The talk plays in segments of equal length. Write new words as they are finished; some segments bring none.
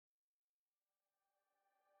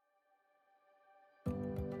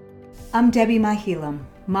I'm Debbie Mahilam,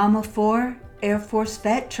 mom of four, Air Force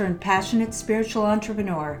vet turned passionate spiritual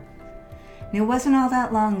entrepreneur. And it wasn't all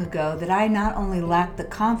that long ago that I not only lacked the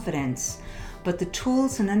confidence, but the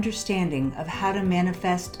tools and understanding of how to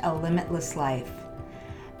manifest a limitless life.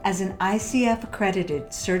 As an ICF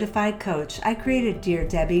accredited certified coach, I created Dear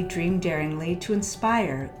Debbie Dream Daringly to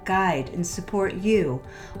inspire, guide, and support you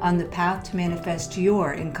on the path to manifest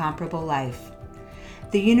your incomparable life.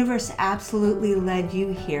 The universe absolutely led you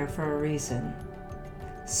here for a reason.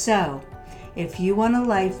 So, if you want a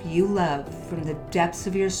life you love from the depths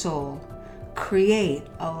of your soul, create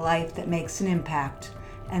a life that makes an impact,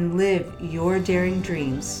 and live your daring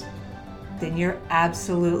dreams, then you're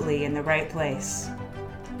absolutely in the right place.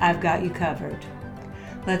 I've got you covered.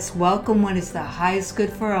 Let's welcome what is the highest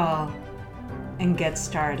good for all and get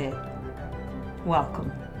started.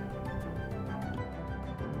 Welcome.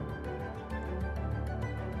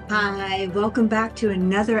 Hi, welcome back to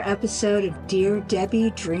another episode of Dear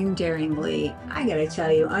Debbie Dream Daringly. I gotta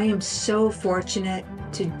tell you, I am so fortunate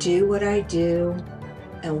to do what I do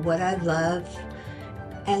and what I love.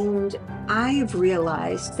 And I have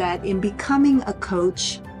realized that in becoming a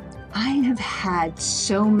coach, I have had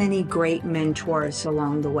so many great mentors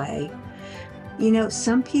along the way. You know,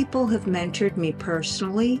 some people have mentored me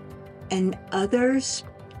personally, and others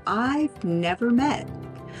I've never met.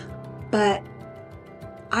 But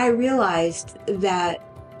I realized that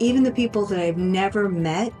even the people that I've never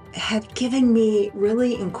met have given me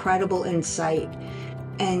really incredible insight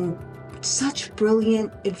and such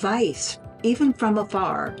brilliant advice, even from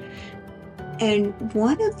afar. And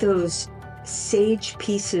one of those sage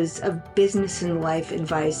pieces of business and life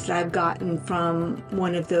advice that I've gotten from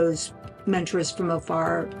one of those mentors from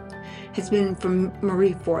afar has been from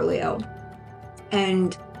Marie Forleo.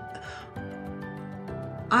 And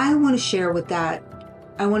I want to share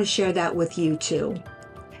that with you too.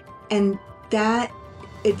 And that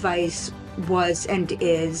advice was and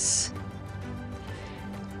is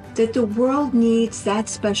that the world needs that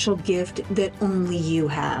special gift that only you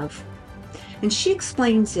have. And she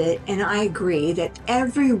explains it, and I agree, that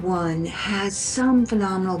everyone has some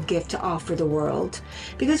phenomenal gift to offer the world,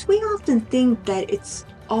 because we often think that it's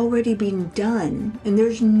already been done and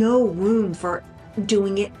there's no room for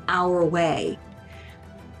doing it our way.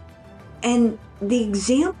 And the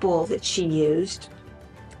example that she used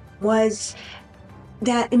was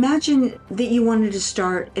that imagine that you wanted to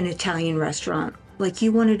start an Italian restaurant, like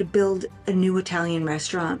you wanted to build a new Italian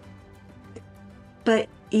restaurant, but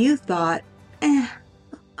you thought,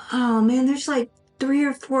 oh man, there's like 3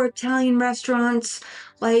 or 4 Italian restaurants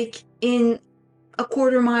like in a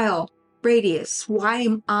quarter-mile radius. Why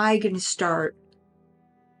am I going to start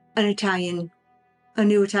a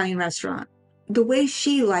new Italian restaurant? The way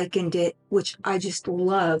she likened it, which I just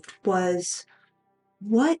loved, was,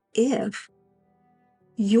 what if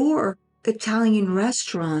your Italian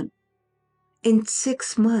restaurant in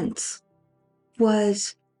 6 months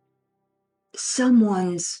was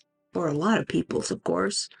someone's, or a lot of people's, of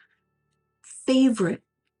course, favorite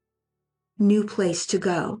new place to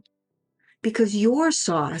go, because your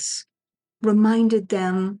sauce reminded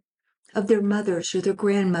them of their mothers or their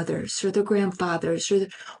grandmothers or their grandfathers, or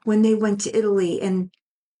when they went to Italy, and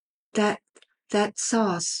that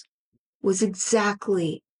sauce was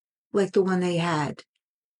exactly like the one they had,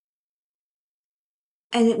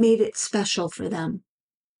 and it made it special for them.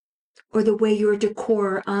 Or the way your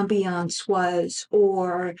decor ambiance was,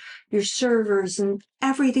 or your servers and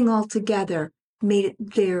everything all together made it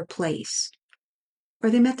their place. Or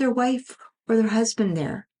they met their wife or their husband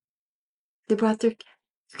there. They brought their,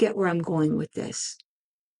 you get where I'm going with this.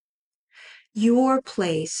 Your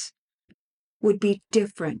place would be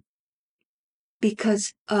different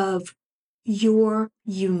because of your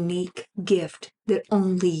unique gift that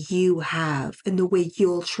only you have and the way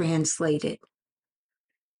you'll translate it.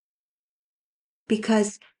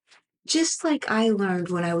 Because just like I learned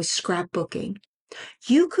when I was scrapbooking,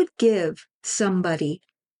 you could give somebody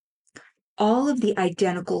all of the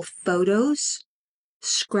identical photos,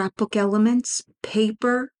 scrapbook elements,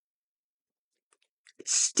 paper,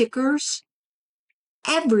 stickers,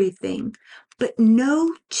 everything, but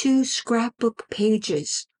no 2 scrapbook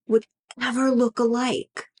pages would ever look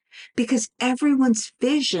alike, because everyone's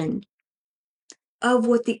vision of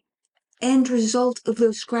what the end result of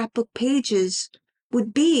those scrapbook pages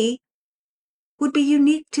would be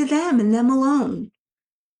unique to them and them alone.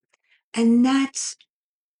 And that's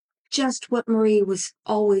just what Marie was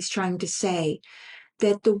always trying to say,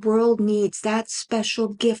 that the world needs that special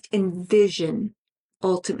gift and vision.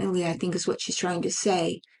 Ultimately, I think is what she's trying to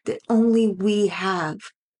say, that only we have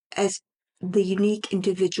as the unique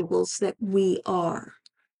individuals that we are.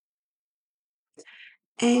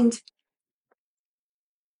 And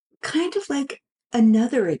kind of like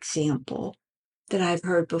another example that I've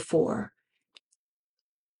heard before,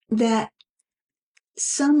 that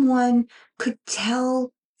someone could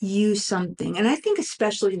tell you something. And I think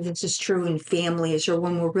especially this is true in families or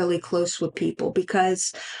when we're really close with people,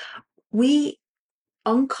 because we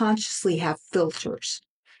unconsciously have filters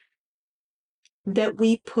that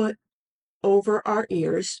we put over our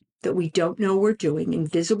ears that we don't know we're doing,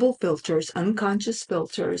 invisible filters, unconscious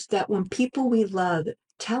filters, that when people we love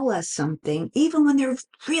tell us something, even when they're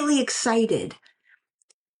really excited,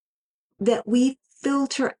 that we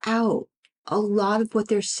filter out a lot of what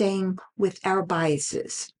they're saying with our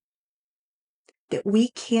biases, that we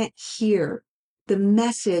can't hear the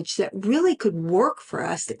message that really could work for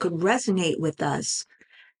us, that could resonate with us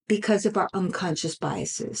because of our unconscious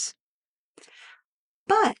biases.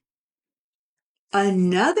 But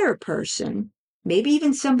another person, maybe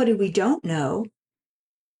even somebody we don't know,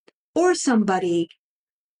 or somebody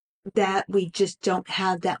that we just don't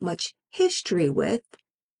have that much history with,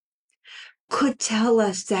 could tell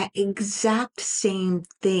us that exact same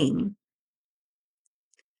thing.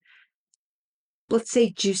 Let's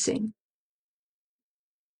say juicing,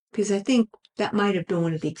 because I think that might have been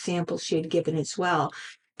one of the examples she had given as well,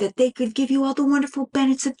 that they could give you all the wonderful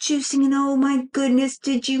benefits of juicing, and oh my goodness,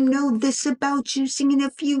 did you know this about juicing? And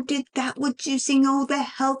if you did that with juicing, oh, the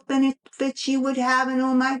health benefits you would have, and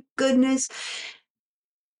oh my goodness.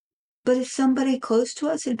 But if somebody close to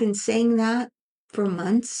us had been saying that for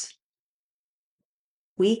months,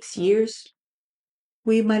 weeks, years,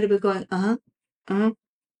 we might have been going, I don't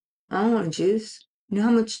want juice. You know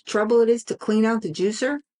how much trouble it is to clean out the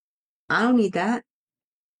juicer? I don't need that.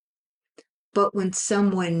 But when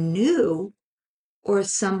someone new or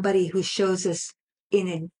somebody who shows us in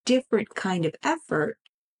a different kind of effort,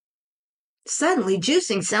 suddenly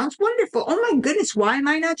juicing sounds wonderful. Oh my goodness, why am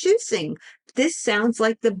I not juicing? This sounds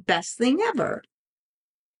like the best thing ever.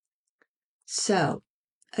 So,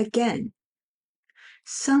 again,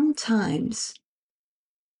 sometimes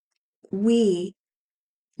we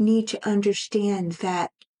need to understand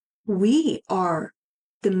that we are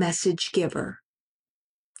the message giver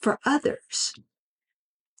for others.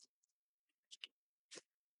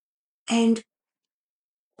 And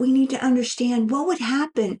we need to understand what would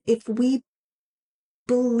happen if we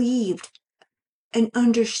believed and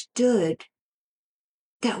understood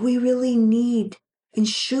that we really need and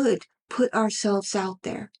should put ourselves out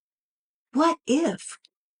there. What if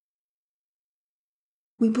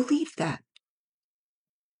we believe that?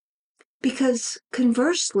 Because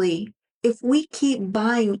conversely, if we keep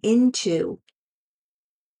buying into,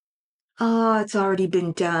 oh, it's already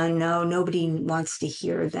been done. No, nobody wants to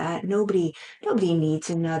hear that. Nobody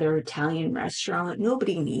needs another Italian restaurant.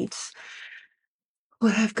 Nobody needs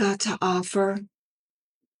what I've got to offer.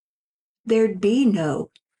 There'd be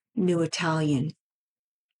no new Italian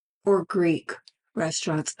or Greek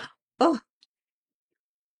restaurants. Oh,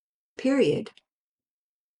 period.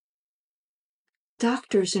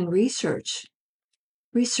 Doctors and researchers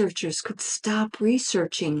could stop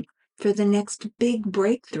researching for the next big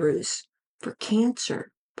breakthroughs for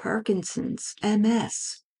cancer, Parkinson's,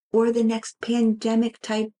 MS, or the next pandemic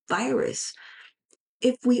type virus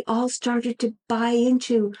if we all started to buy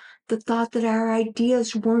into the thought that our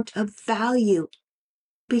ideas weren't of value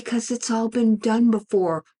because it's all been done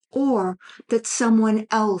before, or that someone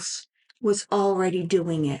else was already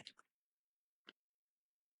doing it.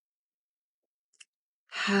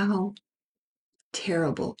 How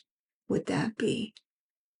terrible would that be?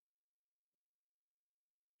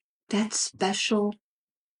 That special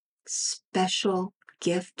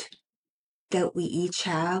gift that we each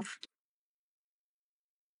have,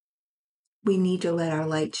 we need to let our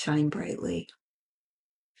light shine brightly.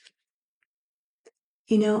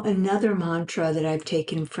 You know, another mantra that I've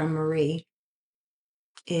taken from Marie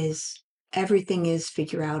is everything is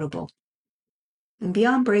figure outable. And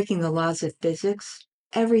beyond breaking the laws of physics,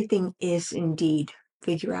 everything is indeed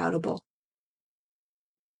figure outable.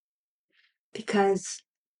 Because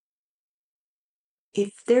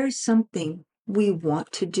if there's something we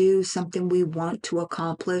want to do, something we want to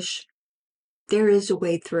accomplish, there is a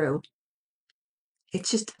way through.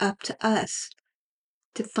 It's just up to us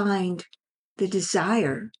to find the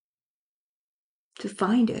desire, to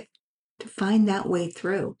find it, to find that way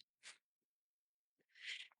through.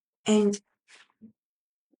 And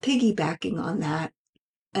piggybacking on that,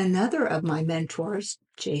 another of my mentors,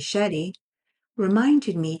 Jay Shetty,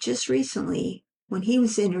 reminded me just recently when he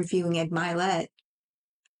was interviewing Ed Milet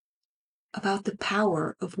about the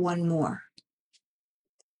power of one more.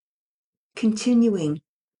 Continuing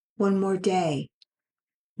one more day,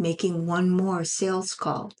 making one more sales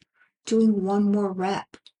call, doing one more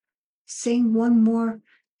rep, saying one more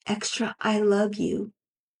extra I love you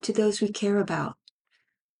to those we care about,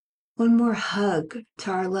 one more hug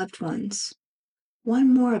to our loved ones,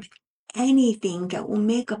 one more of anything that will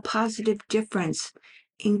make a positive difference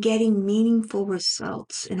in getting meaningful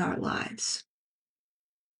results in our lives.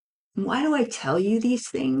 And why do I tell you these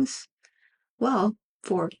things? Well,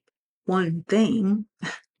 for one thing,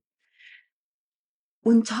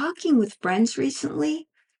 when talking with friends recently,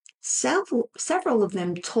 several of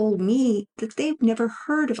them told me that they've never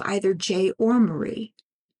heard of either Jay or Marie.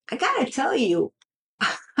 I gotta tell you,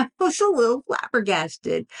 I was a little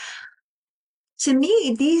flabbergasted. To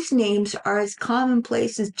me, these names are as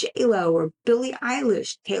commonplace as J-Lo or Billie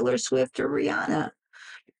Eilish, Taylor Swift, or Rihanna.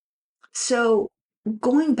 So,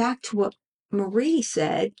 going back to what Marie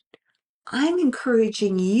said, I'm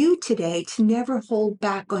encouraging you today to never hold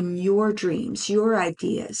back on your dreams, your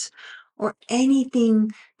ideas, or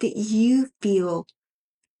anything that you feel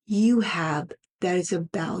you have that is of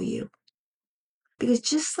value. Because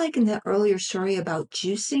just like in the earlier story about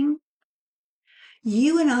juicing,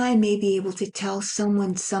 you and I may be able to tell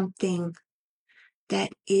someone something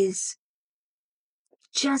that is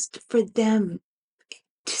just for them,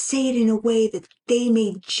 to say it in a way that they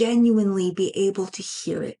may genuinely be able to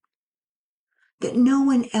hear it, that no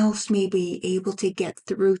one else may be able to get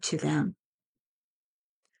through to them.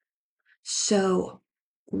 So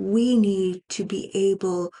we need to be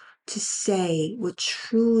able to say what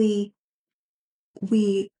truly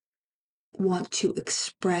we want to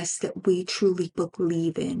express, that we truly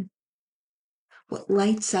believe in, what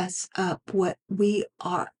lights us up, what we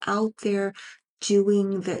are out there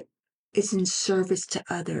doing that is in service to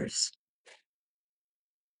others.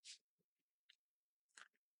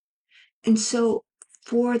 And so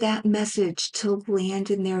for that message to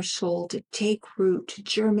land in their soul, to take root, to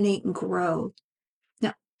germinate and grow.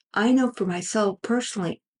 Now, I know for myself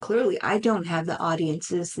personally, clearly I don't have the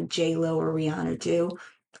audiences that J-Lo or Rihanna do,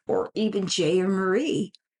 or even Jay or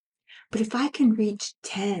Marie. But if I can reach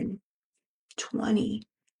 10, 20,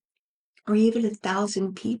 or even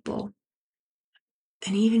 1,000 people,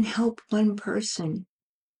 and even help one person,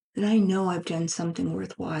 then I know I've done something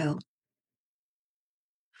worthwhile.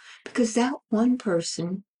 Because that one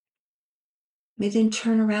person may then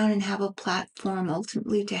turn around and have a platform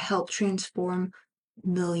ultimately to help transform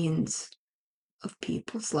millions of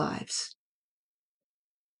people's lives.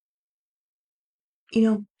 You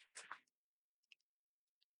know,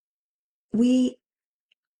 we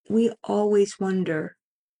always wonder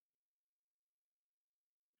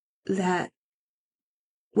that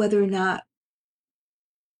whether or not,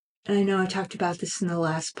 and I know I talked about this in the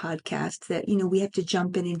last podcast, that, we have to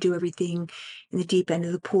jump in and do everything in the deep end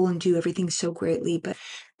of the pool and do everything so greatly. But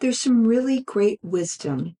there's some really great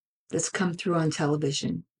wisdom that's come through on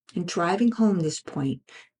television. And driving home this point,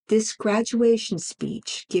 this graduation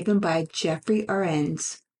speech given by Jeffrey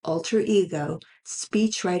Arendt's alter ego,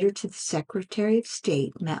 speechwriter to the Secretary of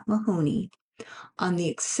State, Matt Mahoney, on the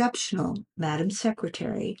exceptional Madam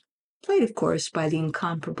Secretary, played, of course, by the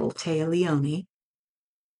incomparable Téa Leoni,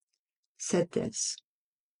 said this: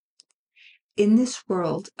 "In this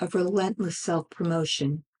world of relentless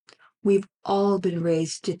self-promotion, we've all been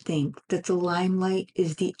raised to think that the limelight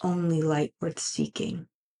is the only light worth seeking.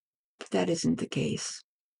 But that isn't the case.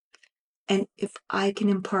 And if I can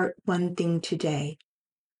impart one thing today,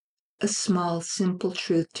 a small, simple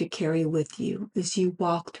truth to carry with you as you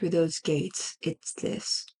walk through those gates, it's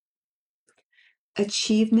this: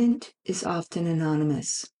 achievement is often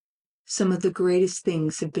anonymous. Some of the greatest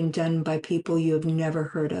things have been done by people you have never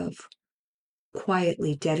heard of,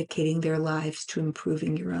 quietly dedicating their lives to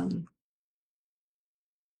improving your own."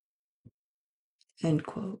 End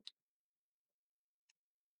quote.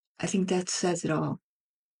 I think that says it all.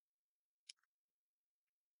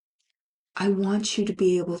 I want you to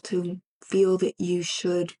be able to feel that you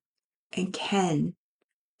should and can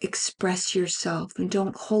express yourself and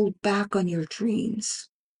don't hold back on your dreams.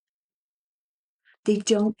 They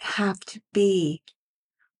don't have to be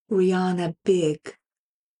Rihanna big,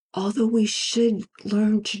 although we should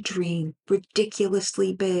learn to dream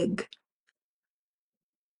ridiculously big.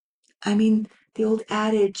 I mean, the old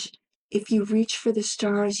adage, if you reach for the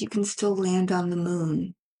stars, you can still land on the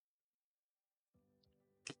moon.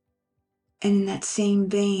 And in that same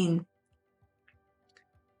vein,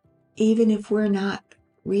 even if we're not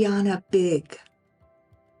Rihanna big,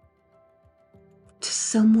 to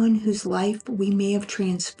someone whose life we may have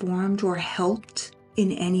transformed or helped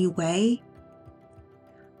in any way,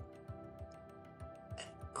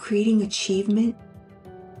 creating achievement,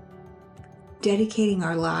 dedicating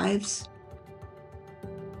our lives,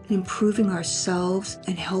 improving ourselves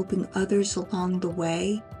and helping others along the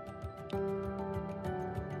way,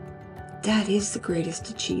 that is the greatest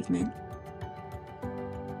achievement.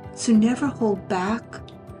 So never hold back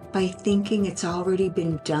by thinking it's already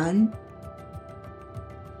been done,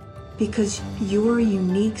 because your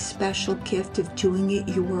unique special gift of doing it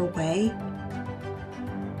your way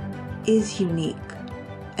is unique,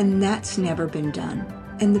 and that's never been done.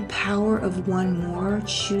 And the power of one more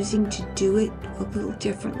choosing to do it a little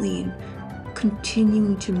differently and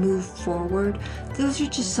continuing to move forward, those are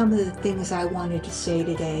just some of the things I wanted to say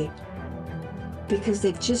today, because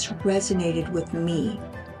they've just resonated with me.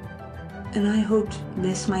 And I hope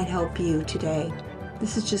this might help you today.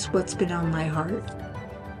 This is just what's been on my heart.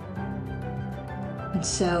 And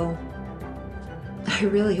so, I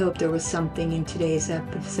really hope there was something in today's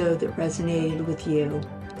episode that resonated with you.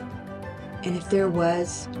 And if there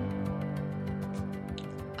was,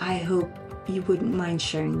 I hope you wouldn't mind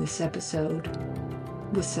sharing this episode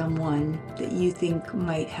with someone that you think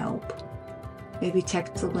might help. Maybe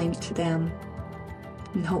text the link to them,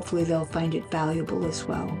 and hopefully they'll find it valuable as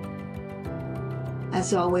well.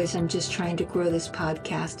 As always, I'm just trying to grow this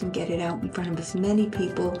podcast and get it out in front of as many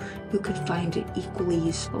people who could find it equally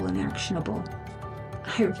useful and actionable.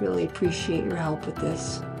 I really appreciate your help with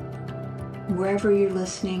this. Wherever you're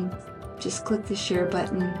listening, just click the share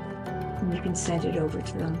button and you can send it over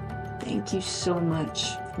to them. Thank you so much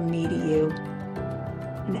from me to you.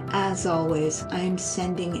 And as always, I am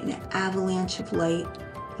sending an avalanche of light,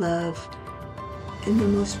 love, and the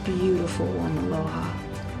most beautiful one, aloha.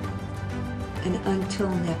 And until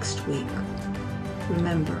next week,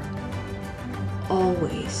 remember,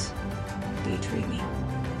 always be dreaming.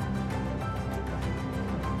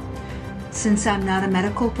 Since I'm not a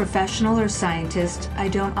medical professional or scientist, I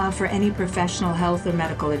don't offer any professional health or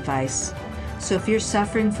medical advice. So if you're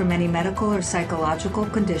suffering from any medical or psychological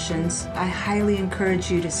conditions, I highly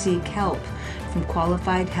encourage you to seek help from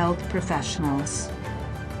qualified health professionals.